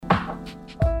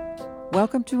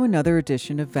Welcome to another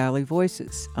edition of Valley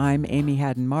Voices. I'm Amy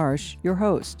Haddon Marsh, your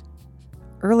host.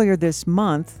 Earlier this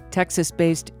month,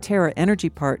 Texas-based Terra Energy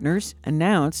Partners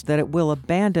announced that it will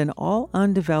abandon all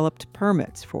undeveloped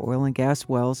permits for oil and gas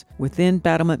wells within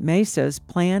Battlement Mesa's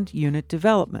planned unit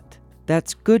development.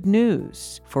 That's good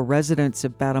news for residents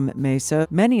of Battlement Mesa,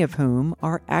 many of whom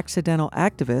are accidental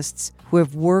activists who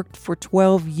have worked for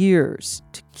 12 years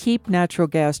to keep natural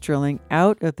gas drilling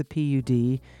out of the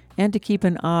PUD and to keep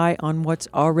an eye on what's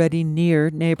already near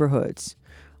neighborhoods.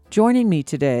 Joining me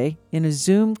today in a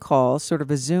Zoom call, sort of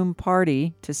a Zoom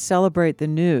party to celebrate the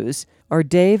news, are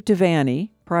Dave Devaney,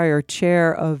 prior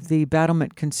chair of the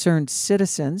Battlement Concerned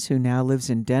Citizens, who now lives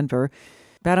in Denver,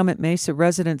 Battlement Mesa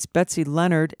residents Betsy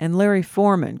Leonard and Larry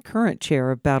Foreman, current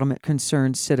chair of Battlement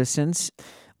Concerned Citizens.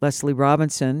 Leslie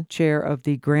Robinson, chair of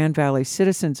the Grand Valley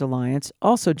Citizens Alliance,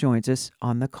 also joins us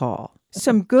on the call.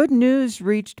 Some good news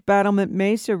reached Battlement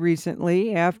Mesa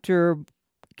recently after,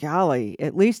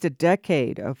 at least a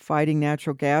decade of fighting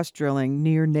natural gas drilling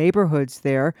near neighborhoods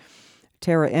there.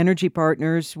 Terra Energy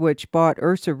Partners, which bought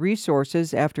Ursa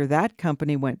Resources after that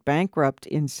company went bankrupt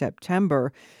in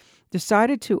September,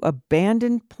 decided to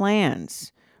abandon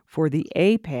plans for the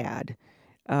A-pad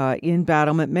in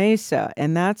Battlement Mesa,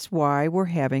 and that's why we're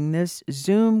having this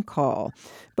Zoom call.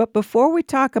 But before we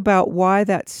talk about why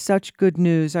that's such good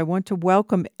news, I want to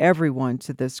welcome everyone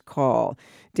to this call.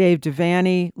 Dave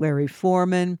Devaney, Larry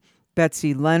Foreman,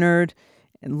 Betsy Leonard,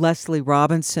 and Leslie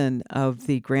Robinson of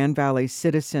the Grand Valley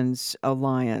Citizens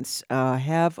Alliance.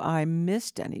 Have I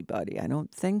missed anybody? I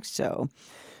don't think so.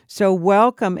 So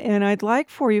welcome, and I'd like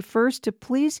for you first to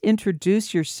please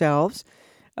introduce yourselves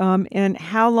and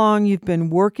how long you've been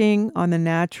working on the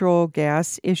natural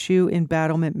gas issue in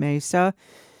Battlement Mesa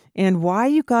and why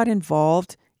you got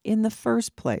involved in the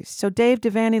first place. So Dave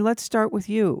Devaney, let's start with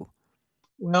you.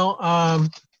 Well, I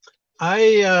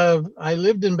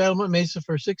lived in Battlement Mesa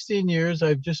for 16 years.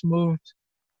 I've just moved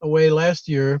away last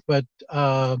year, but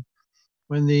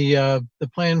when the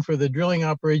plan for the drilling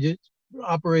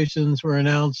operations were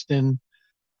announced in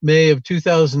May of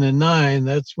 2009,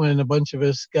 that's when a bunch of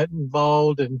us got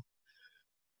involved and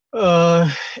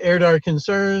aired our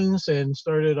concerns and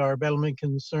started our Battlement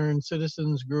Concerned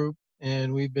Citizens group,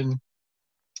 and we've been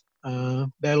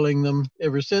battling them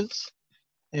ever since.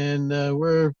 And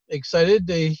we're excited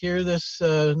to hear this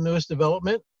newest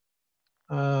development.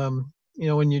 When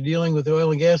you're dealing with the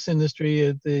oil and gas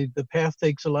industry, the path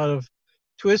takes a lot of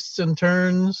twists and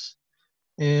turns,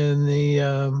 and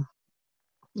the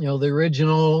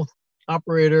original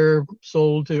operator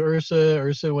sold to Ursa.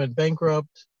 Ursa went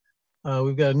bankrupt.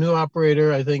 We've got a new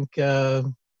operator. I think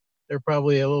they're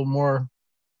probably a little more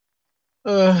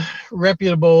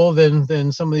reputable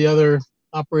than some of the other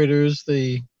operators,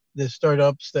 the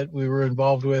startups that we were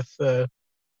involved with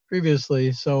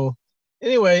previously. So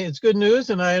anyway, it's good news,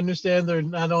 and I understand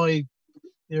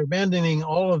they're abandoning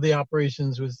all of the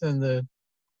operations within the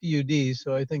PUD.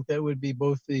 So I think that would be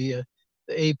both the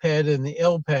A-pad and the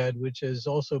L-pad, which has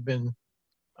also been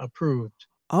approved.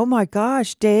 Oh my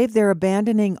gosh, Dave, they're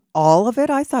abandoning all of it?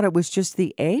 I thought it was just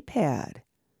the A-pad.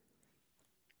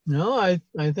 No, I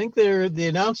think the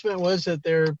announcement was that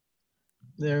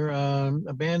they're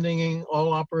abandoning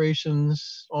all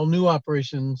operations, all new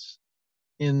operations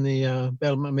in the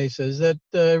Battlement Mesa. Is that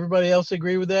everybody else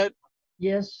agree with that?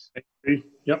 Yes. I agree.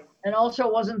 Yep. And also,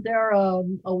 wasn't there a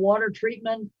water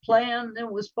treatment plan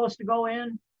that was supposed to go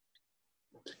in?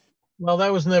 Well,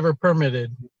 that was never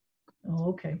permitted. Oh,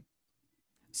 okay.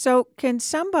 So can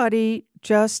somebody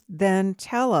just then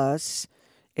tell us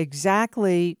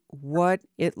exactly what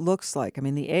it looks like? I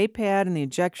mean, the A-pad and the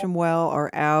injection well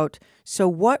are out. So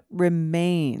what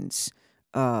remains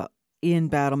in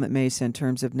Battlement Mesa in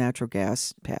terms of natural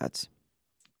gas pads?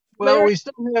 Well, we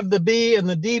still have the B and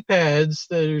the D pads.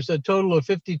 There's a total of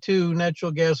 52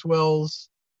 natural gas wells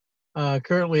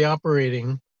currently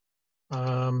operating.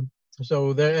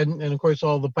 So that, and of course,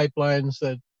 all the pipelines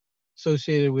that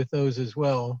associated with those as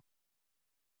well.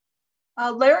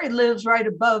 Larry lives right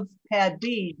above Pad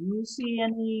B. Do you see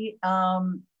any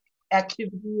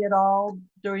activity at all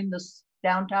during this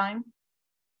downtime?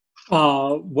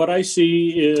 What I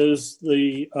see is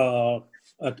a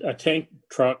tank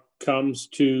truck comes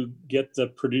to get the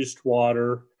produced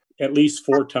water at least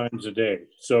 4 times a day.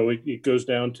 So it goes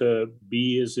down to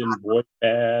B as in boy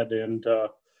pad, and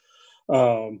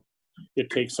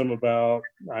it takes them about,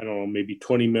 maybe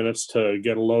 20 minutes to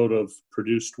get a load of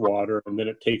produced water, and then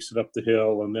it takes it up the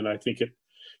hill, and then I think it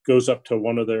goes up to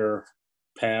one of their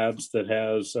pads that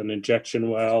has an injection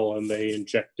well, and they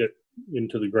inject it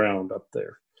into the ground up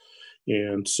there.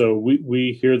 And so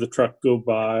we hear the truck go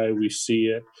by, we see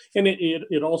it, and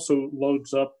it also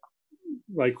loads up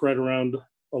like right around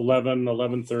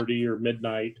 11:30 or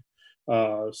midnight.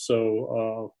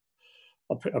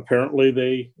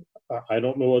 Apparently I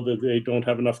don't know whether they don't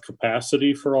have enough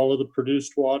capacity for all of the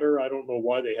produced water. I don't know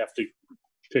why they have to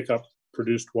pick up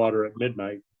produced water at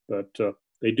midnight, but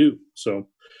they do. So,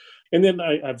 and then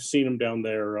I've seen them down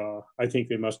there. I think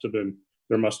there must have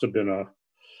been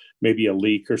maybe a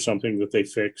leak or something that they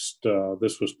fixed.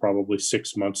 This was probably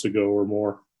 6 months ago or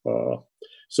more.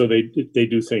 So they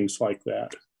do things like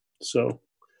that. So,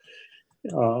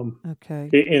 Okay.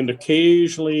 and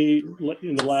occasionally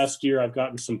in the last year, I've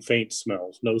gotten some faint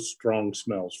smells, no strong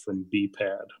smells from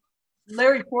BPAD.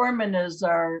 Larry Foreman is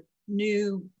our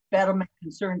new Battlement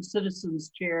Concerned Citizens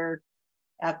Chair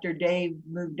after Dave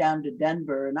moved down to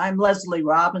Denver. And I'm Leslie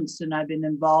Robinson. I've been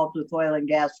involved with oil and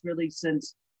gas really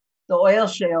since the oil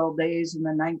shale days in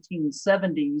the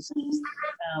 1970s.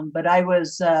 But I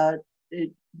was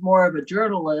more of a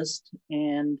journalist,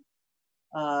 and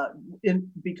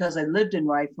because I lived in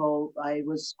Rifle, I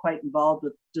was quite involved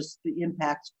with just the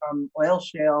impacts from oil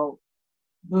shale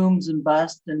booms and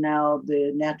busts, and now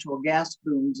the natural gas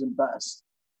booms and busts.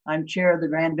 I'm chair of the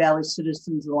Grand Valley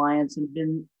Citizens Alliance and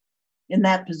been in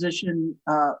that position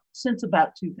since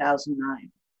about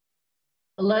 2009.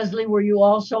 Leslie, were you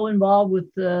also involved with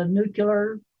the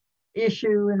nuclear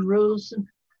issue in Rulison?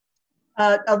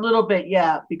 A little bit,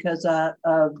 yeah, because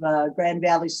Grand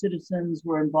Valley citizens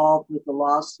were involved with the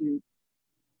lawsuit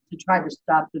to try to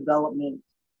stop development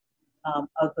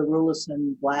of the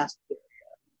Rulison blast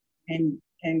area.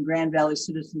 And Grand Valley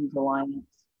Citizens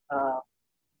Alliance,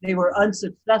 they were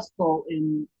unsuccessful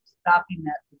in stopping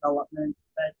that development,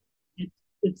 but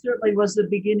it certainly was the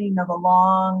beginning of a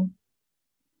long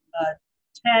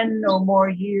 10 or more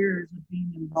years of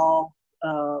being involved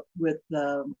with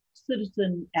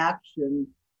citizen action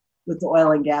with the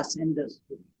oil and gas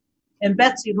industry. And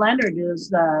Betsy Leonard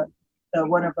is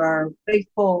one of our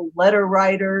faithful letter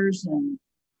writers and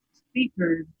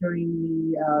speakers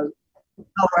during the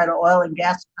Colorado Oil and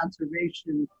Gas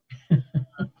Conservation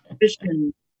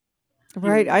Commission.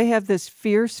 Right. I have this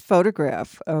fierce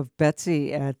photograph of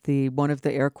Betsy at one of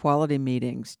the air quality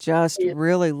meetings, just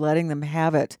really letting them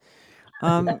have it.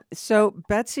 So,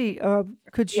 Betsy,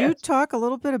 could you talk a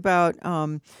little bit about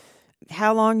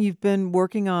how long you've been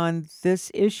working on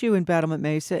this issue in Battlement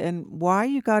Mesa and why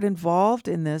you got involved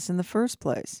in this in the first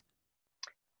place?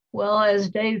 Well, as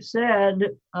Dave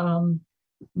said,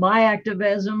 my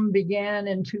activism began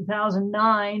in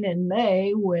 2009 in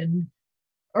May when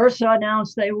URSA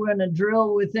announced they were going to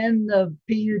drill within the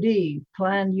PUD,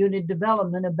 Planned Unit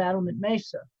Development of Battlement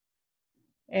Mesa.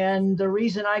 And the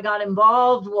reason I got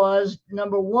involved was,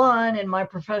 number one, in my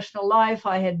professional life,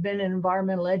 I had been an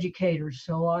environmental educator.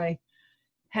 So I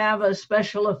have a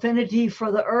special affinity for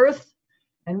the earth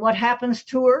and what happens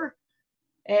to her.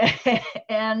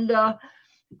 And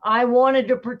I wanted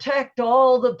to protect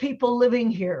all the people living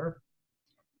here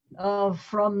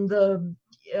from the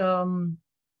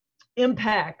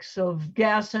impacts of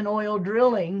gas and oil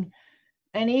drilling.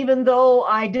 And even though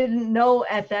I didn't know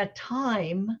at that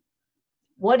time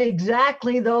what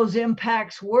exactly those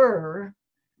impacts were,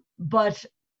 but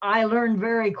I learned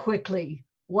very quickly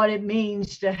what it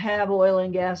means to have oil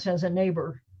and gas as a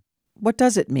neighbor. What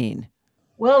does it mean?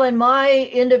 Well, in my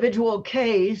individual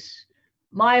case,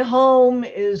 my home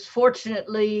is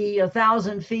fortunately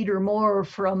 1,000 feet or more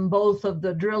from both of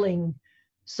the drilling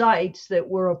sites that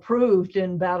were approved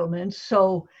in Battlement.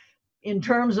 So in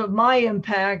terms of my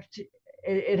impact,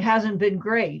 it hasn't been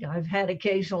great. I've had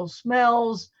occasional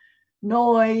smells,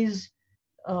 noise,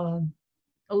 a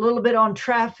little bit on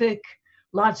traffic,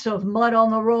 lots of mud on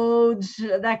the roads,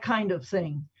 that kind of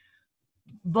thing.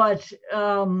 But,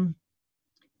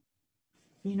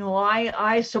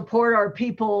 I support our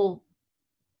people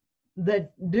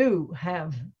that do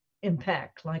have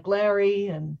impact, like Larry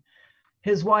and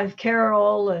his wife,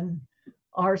 Carol, and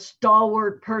our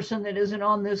stalwart person that isn't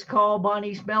on this call,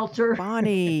 Bonnie Smelter.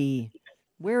 Bonnie.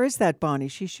 Where is that Bonnie?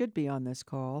 She should be on this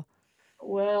call.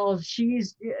 Well,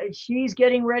 she's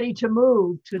getting ready to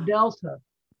move to Delta.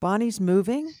 Bonnie's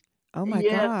moving? Oh my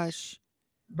gosh.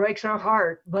 Breaks our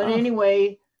heart. But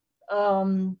anyway,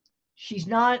 she's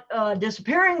not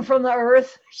disappearing from the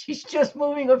earth. She's just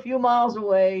moving a few miles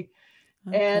away.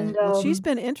 Okay. And well, she's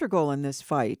been integral in this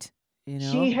fight. You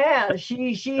know? She has.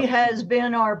 She has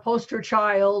been our poster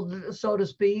child, so to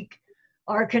speak,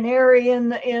 our canary in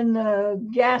the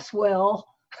gas well.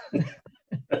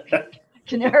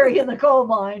 Canary in the coal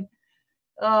mine,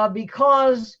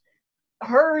 because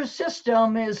her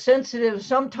system is sensitive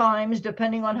sometimes,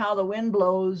 depending on how the wind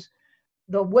blows.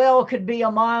 The well could be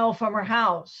a mile from her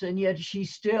house, and yet she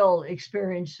still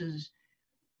experiences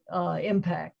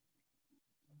impact.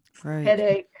 Right.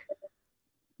 headache,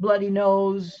 bloody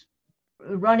nose,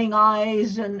 running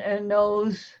eyes and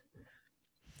nose.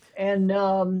 And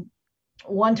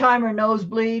one time her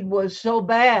nosebleed was so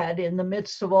bad in the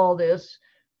midst of all this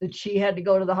that she had to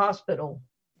go to the hospital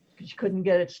because she couldn't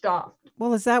get it stopped.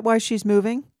 Well, is that why she's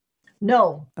moving?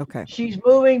 No, Okay. she's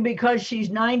moving because she's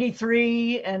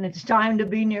 93 and it's time to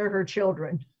be near her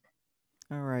children.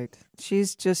 All right.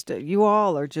 She's just, you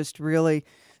all are just really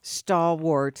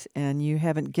stalwart and you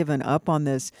haven't given up on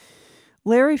this.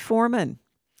 Larry Foreman.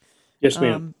 Yes,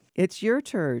 ma'am. It's your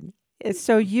turn.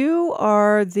 So you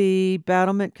are the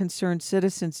Battlement Concerned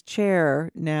Citizens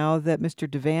Chair now that Mr.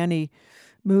 Devaney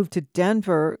moved to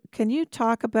Denver. Can you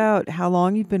talk about how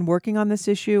long you've been working on this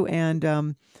issue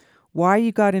and why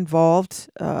you got involved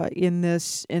in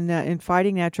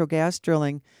fighting natural gas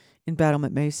drilling in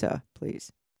Battlement Mesa,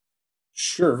 please?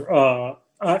 Sure.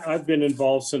 I've been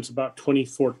involved since about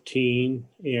 2014,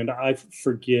 and I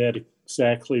forget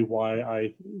exactly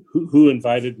who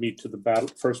invited me to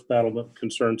the first Battlement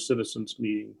Concerned Citizens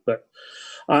meeting, but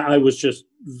I was just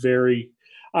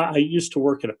I used to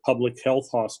work at a public health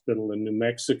hospital in New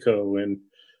Mexico, and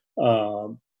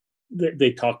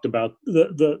they talked about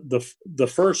the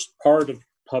first part of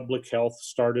public health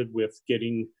started with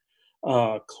getting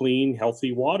clean,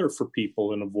 healthy water for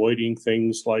people and avoiding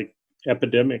things like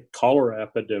cholera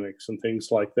epidemics and things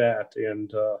like that.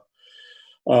 And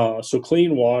so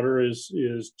clean water is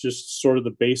just sort of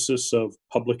the basis of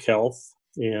public health.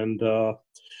 And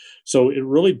so it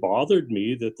really bothered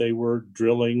me that they were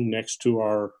drilling next to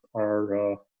our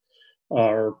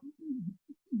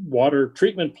water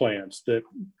treatment plants that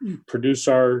produce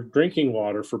our drinking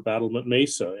water for Battlement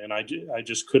Mesa. And I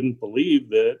just couldn't believe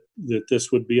that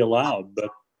this would be allowed,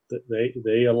 but that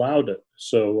they allowed it.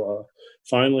 So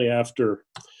finally, after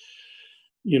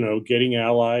getting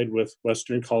allied with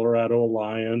Western Colorado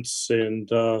Alliance and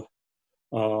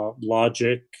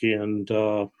Logic and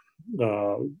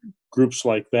groups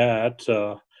like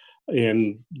that,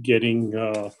 and getting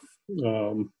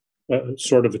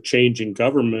sort of a change in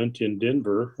government in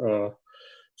Denver,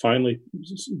 finally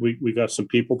we got some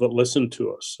people that listened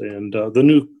to us. And the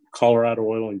new Colorado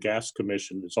Oil and Gas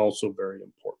Commission is also very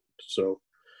important. So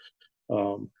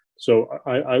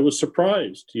I was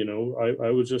surprised. I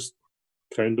was just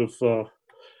kind of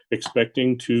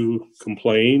expecting to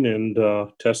complain and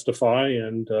testify,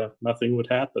 and nothing would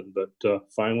happen. But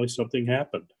finally, something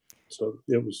happened. So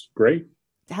it was great.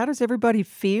 How does everybody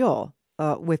feel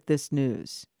with this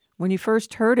news? When you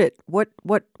first heard it, what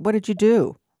did you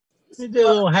do? We did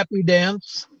a little happy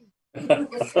dance. In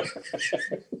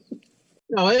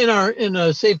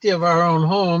the safety of our own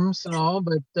homes and all,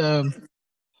 but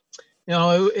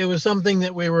it was something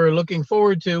that we were looking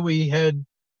forward to. We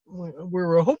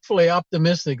were hopefully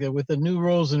optimistic that with the new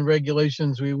rules and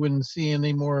regulations, we wouldn't see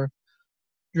any more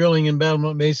drilling in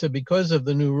Battlement Mesa because of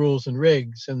the new rules and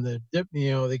regs and the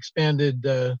expanded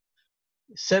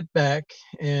setback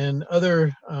and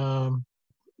other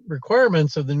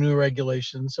requirements of the new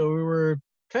regulations. So we were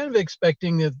kind of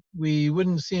expecting that we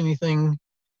wouldn't see anything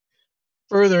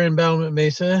further in Battlement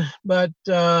Mesa, but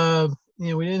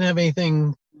we didn't have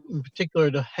anything in particular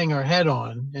to hang our hat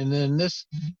on. And then this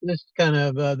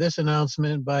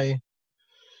announcement by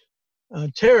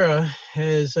Tara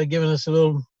has given us a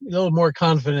little more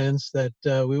confidence that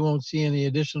we won't see any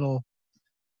additional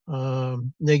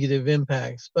negative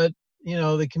impacts. But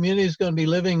the community is going to be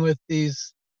living with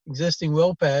these existing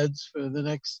well pads for the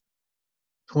next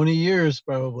 20 years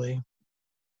probably.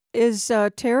 Is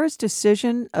Tara's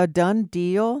decision a done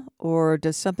deal, or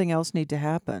does something else need to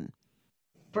happen?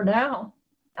 For now.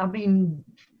 I mean,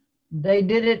 they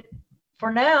did it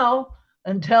for now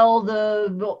until they're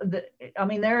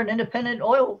an independent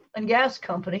oil and gas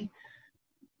company.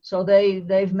 So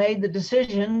they've made the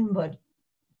decision, but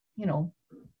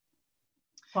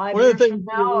 5 years from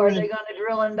now, are they going to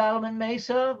drill in Battlement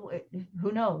Mesa?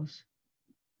 Who knows?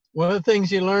 One of the things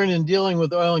you learn in dealing with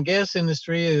the oil and gas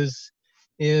industry is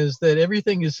that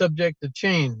everything is subject to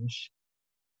change.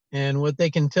 And what they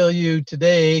can tell you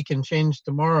today can change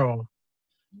tomorrow.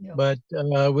 Yep. But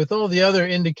with all the other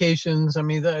indications, I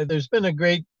mean, there's been a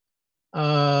great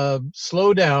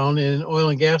slowdown in oil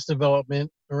and gas development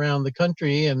around the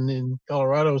country and in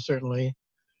Colorado, certainly.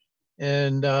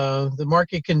 And the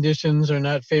market conditions are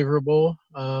not favorable.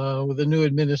 With the new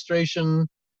administration,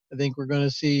 I think we're going to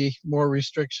see more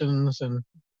restrictions and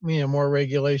more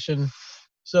regulation.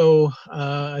 So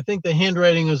I think the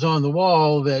handwriting is on the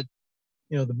wall that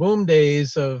the boom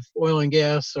days of oil and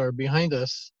gas are behind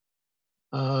us.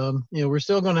 We're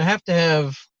still going to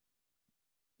have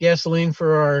gasoline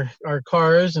for our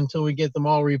cars until we get them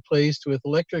all replaced with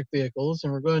electric vehicles,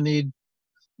 and we're going to need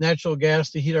natural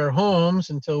gas to heat our homes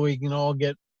until we can all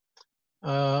get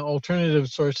alternative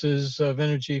sources of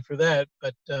energy for that.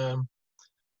 But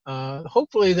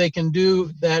hopefully they can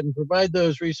do that and provide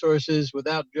those resources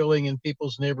without drilling in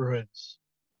people's neighborhoods.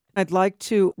 I'd like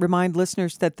to remind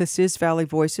listeners that this is Valley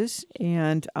Voices,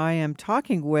 and I am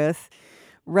talking with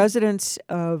residents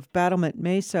of Battlement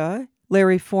Mesa,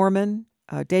 Larry Foreman,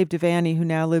 Dave Devaney, who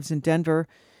now lives in Denver,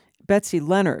 Betsy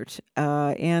Leonard,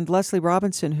 and Leslie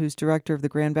Robinson, who's director of the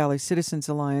Grand Valley Citizens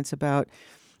Alliance, about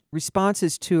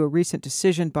responses to a recent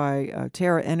decision by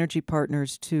Terra Energy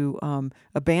Partners to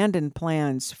abandon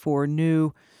plans for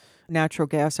new natural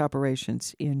gas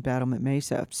operations in Battlement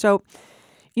Mesa. So,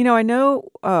 I know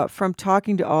from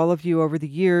talking to all of you over the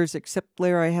years, except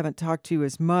Larry, I haven't talked to you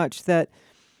as much, that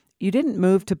you didn't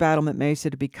move to Battlement Mesa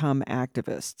to become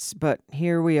activists, but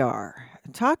here we are.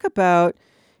 Talk about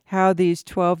how these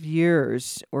 12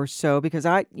 years or so, because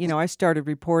I started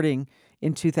reporting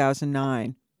in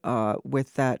 2009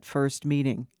 with that first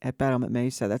meeting at Battlement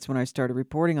Mesa. That's when I started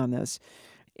reporting on this.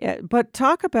 But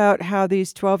talk about how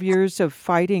these 12 years of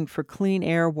fighting for clean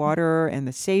air, water, and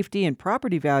the safety and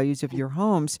property values of your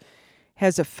homes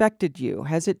has affected you.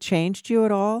 Has it changed you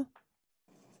at all?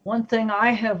 One thing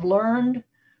I have learned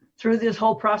through this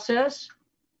whole process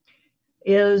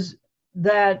is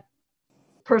that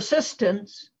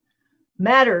persistence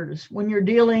matters when you're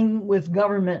dealing with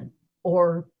government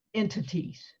or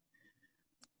entities.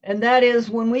 And that is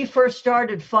when we first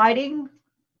started fighting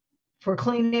for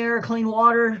clean air, clean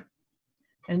water,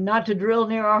 and not to drill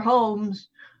near our homes,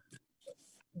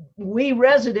 we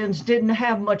residents didn't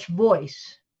have much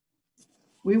voice.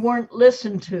 We weren't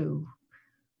listened to.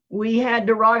 We had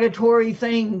derogatory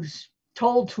things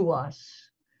told to us.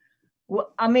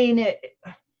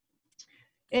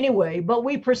 Anyway, but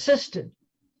we persisted.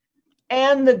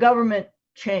 And the government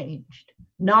changed,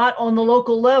 not on the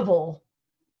local level,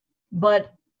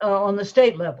 but on the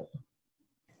state level.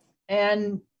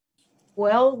 And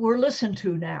well, we're listened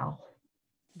to now.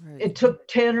 Right. It took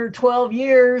 10 or 12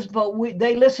 years, but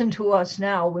they listen to us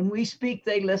now. When we speak,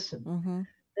 they listen. Mm-hmm.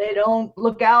 They don't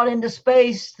look out into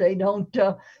space. They don't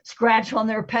scratch on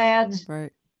their pads.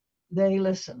 Right. They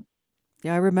listen.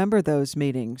 Yeah, I remember those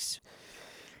meetings.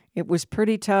 It was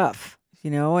pretty tough,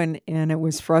 and it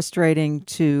was frustrating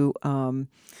to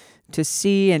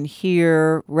see and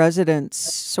hear residents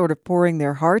sort of pouring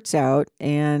their hearts out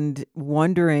and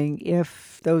wondering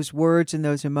if those words and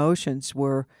those emotions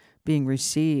were being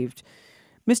received.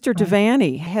 Mr.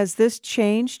 Devaney, has this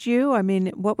changed you? I mean,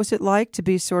 what was it like to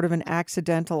be sort of an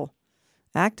accidental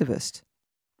activist?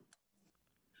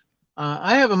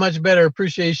 I have a much better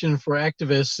appreciation for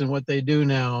activists and what they do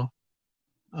now.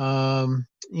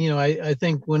 I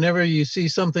think whenever you see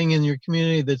something in your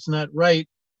community that's not right,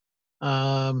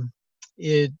 the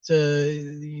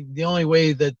only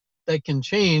way that can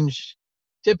change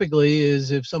typically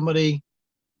is if somebody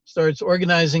starts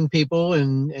organizing people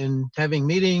and having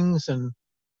meetings and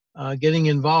getting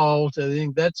involved. I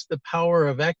think that's the power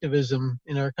of activism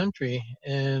in our country,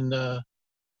 and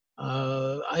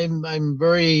I'm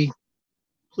very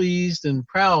pleased and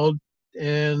proud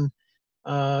and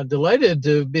delighted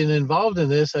to have been involved in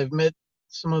this. I've met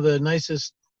some of the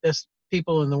nicest, best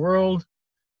people in the world.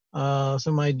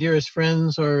 Some of my dearest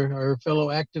friends are fellow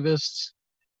activists,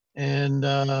 and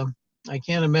I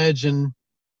can't imagine,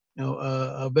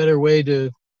 a better way to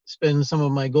spend some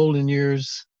of my golden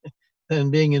years than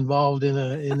being involved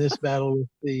in this battle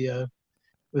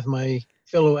with my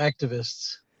fellow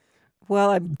activists.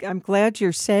 Well, I'm glad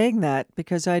you're saying that,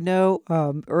 because I know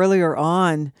earlier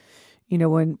on,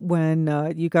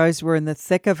 when you guys were in the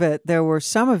thick of it, there were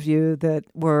some of you that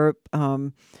were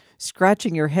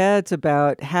scratching your heads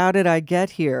about, how did I get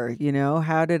here?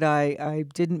 How did I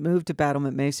didn't move to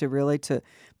Battlement Mesa really to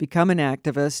become an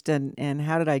activist, and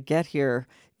how did I get here?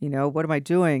 What am I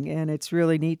doing? And it's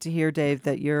really neat to hear, Dave,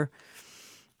 that you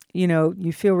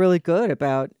feel really good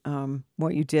about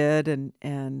what you did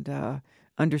and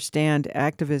understand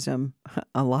activism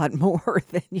a lot more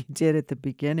than you did at the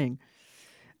beginning.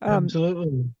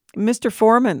 Absolutely. Mr.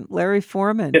 Foreman, Larry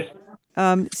Foreman.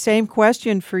 Yes. Same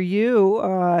question for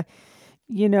you.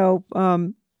 You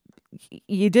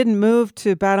didn't move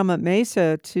to Battlement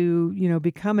Mesa to,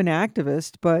 become an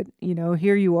activist, but,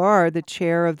 here you are, the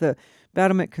chair of the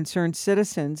Battlement Concerned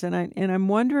Citizens. And I'm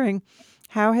wondering,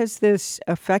 how has this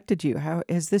affected you? How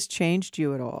has this changed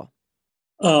you at all?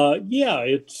 Yeah,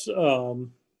 it's,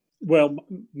 well,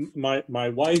 my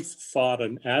wife fought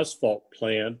an asphalt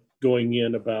plant going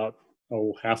in about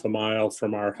half a mile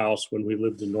from our house when we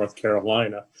lived in North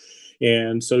Carolina.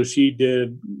 And so she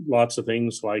did lots of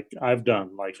things like I've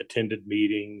done, like attended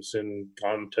meetings and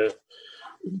gone to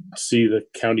see the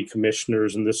county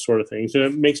commissioners and this sort of things. And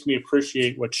it makes me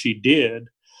appreciate what she did.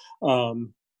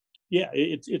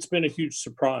 It's been a huge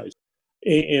surprise.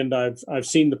 And I've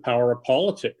seen the power of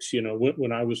politics.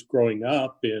 When I was growing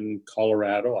up in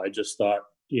Colorado, I just thought,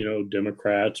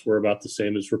 Democrats were about the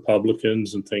same as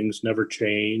Republicans and things never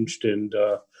changed. And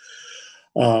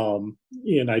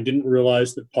I didn't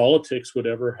realize that politics would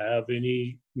ever have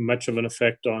any much of an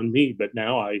effect on me. But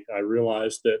now I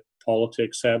realize that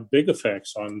politics have big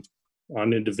effects on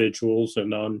individuals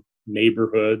and on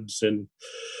neighborhoods and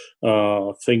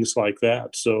things like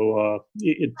that. So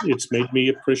it's made me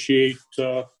appreciate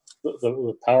the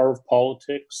power of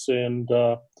politics and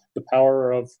the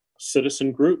power of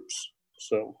citizen groups.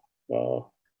 So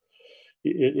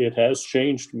it has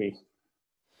changed me.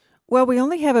 Well, we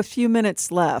only have a few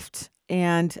minutes left,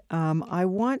 and I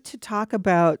want to talk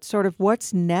about sort of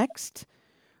what's next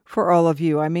for all of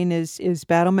you. I mean, is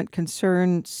Battlement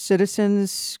Concerned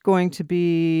Citizens going to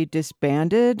be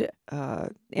disbanded?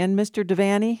 And Mr.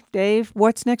 Devaney, Dave,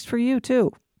 what's next for you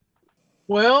too?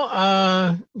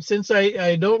 Well, since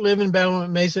I don't live in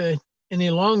Battlement Mesa any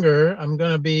longer, I'm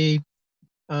going to be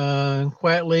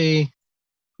quietly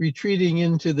retreating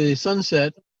into the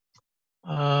sunset.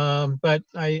 But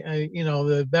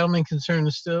the Battlement Concerned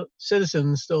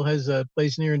Citizens still has a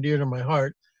place near and dear to my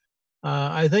heart.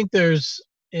 I think there's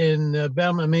in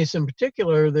Battlement Mesa in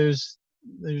particular, there's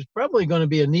probably going to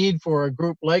be a need for a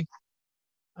group like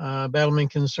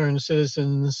Battlement Concerned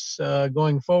Citizens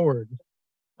going forward.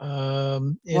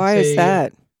 Why is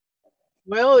that?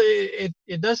 Well,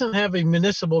 it doesn't have a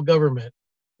municipal government.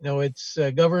 It's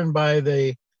governed by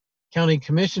the county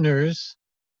commissioners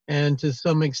and to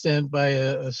some extent by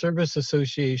a service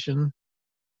association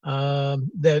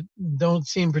that don't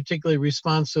seem particularly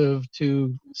responsive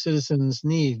to citizens'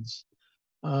 needs.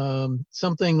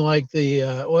 Something like the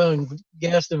oil and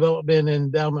gas development in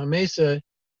Battlement Mesa,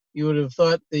 you would have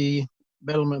thought the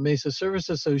Battlement Mesa Service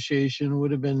Association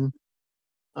would have been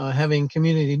having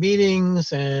community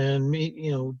meetings and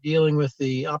dealing with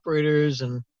the operators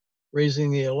and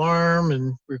raising the alarm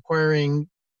and requiring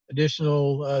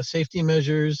additional safety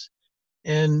measures,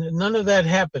 and none of that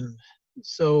happened.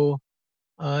 So,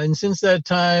 and since that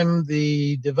time,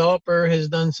 the developer has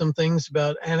done some things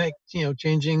about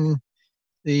changing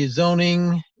the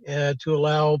zoning to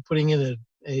allow putting in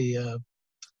an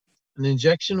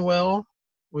injection well,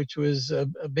 which was a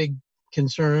big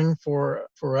concern for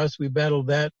us. We battled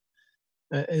that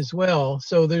as well.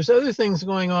 So there's other things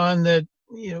going on that,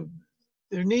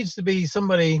 there needs to be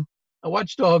somebody, a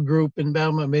watchdog group in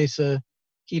Battlement Mesa,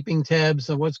 keeping tabs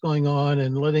on what's going on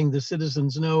and letting the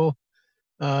citizens know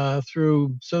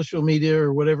through social media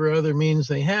or whatever other means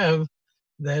they have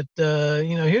that,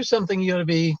 here's something you ought to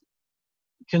be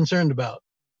concerned about.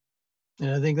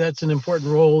 And I think that's an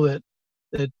important role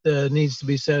that needs to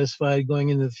be satisfied going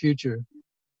into the future.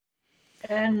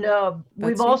 And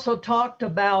we've also talked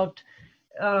about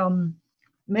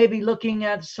maybe looking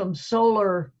at some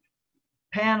solar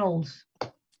panels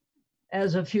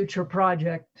as a future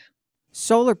project.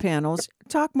 Solar panels.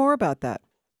 Talk more about that.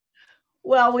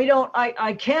 Well,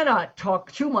 I cannot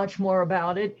talk too much more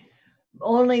about it,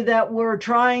 only that we're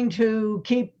trying to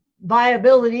keep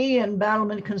viability in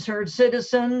Battlement Concerned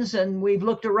Citizens, and we've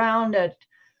looked around at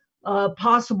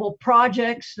possible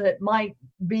projects that might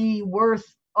be worth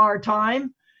our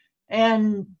time,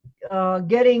 and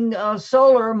getting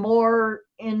solar more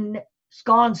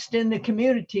ensconced in the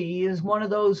community is one of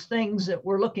those things that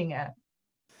we're looking at.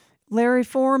 Larry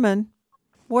Foreman,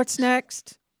 what's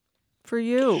next for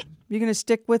you? You going to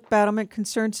stick with Battlement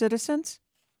Concerned Citizens?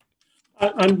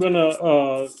 I'm going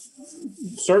to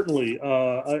certainly.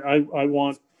 I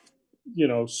want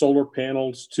solar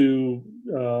panels to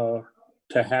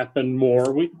happen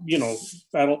more.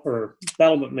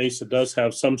 Battlement Mesa does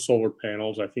have some solar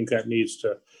panels. I think that needs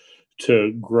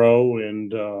to grow,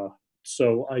 and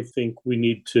so I think we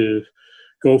need to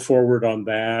go forward on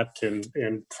that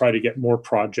and try to get more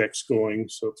projects going,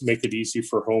 so make it easy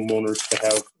for homeowners to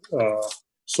have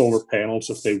solar panels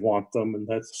if they want them and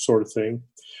that sort of thing.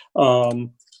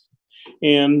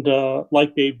 And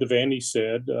like Dave Devaney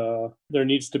said, there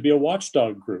needs to be a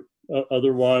watchdog group.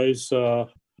 Otherwise,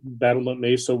 Battlement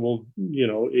Mesa will,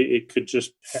 it could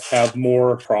just have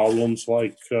more problems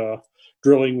like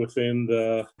drilling within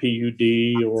the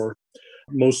PUD or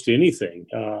most anything.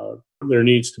 There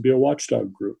needs to be a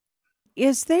watchdog group.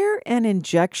 Is there an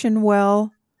injection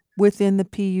well within the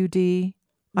PUD?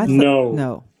 No.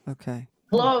 No. Okay.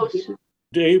 Close.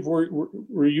 Dave,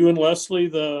 were you and Leslie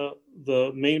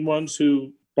the main ones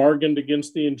who bargained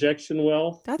against the injection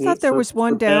well? I thought there was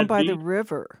one down by B? the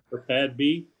river. For Pad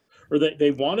B? or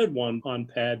they wanted one on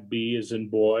pad B as in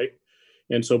boy.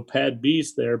 And so pad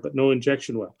B's there, but no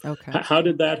injection well. Okay. How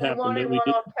did that They happen? wanted That we one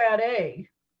did, on pad A.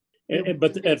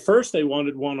 but at first they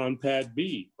wanted one on pad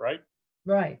B, right?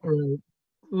 Right.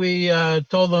 We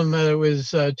told them that it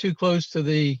was too close to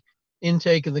the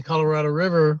intake of the Colorado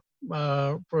River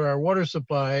for our water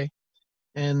supply,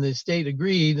 and the state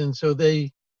agreed, and so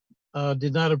they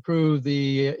did not approve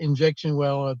the injection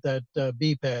well at that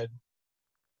B pad.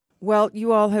 Well,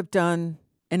 you all have done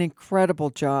an incredible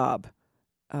job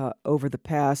over the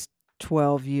past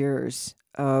 12 years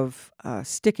of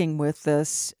sticking with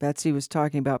this. Betsy was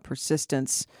talking about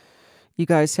persistence. You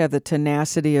guys have the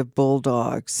tenacity of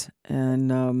bulldogs,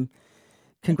 and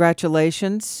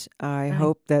congratulations. I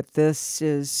hope that this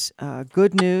is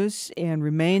good news and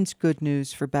remains good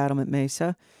news for Battlement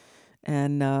Mesa.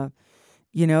 And,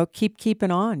 keep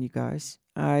keeping on, you guys.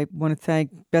 I want to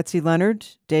thank Betsy Leonard,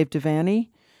 Dave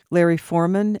Devaney, Larry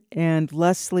Foreman, and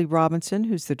Leslie Robinson,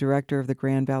 who's the director of the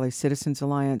Grand Valley Citizens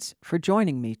Alliance, for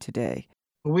joining me today.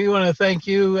 We want to thank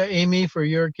you, Amy, for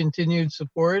your continued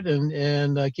support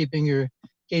and keeping your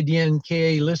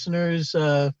KDNK listeners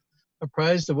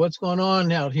apprised of what's going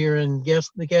on out here in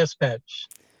the gas patch.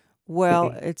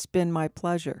 Well, it's been my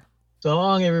pleasure. So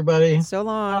long, everybody. So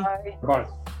long. Bye.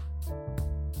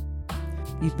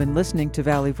 You've been listening to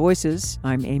Valley Voices.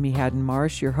 I'm Amy Haddon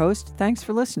Marsh, your host. Thanks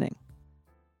for listening.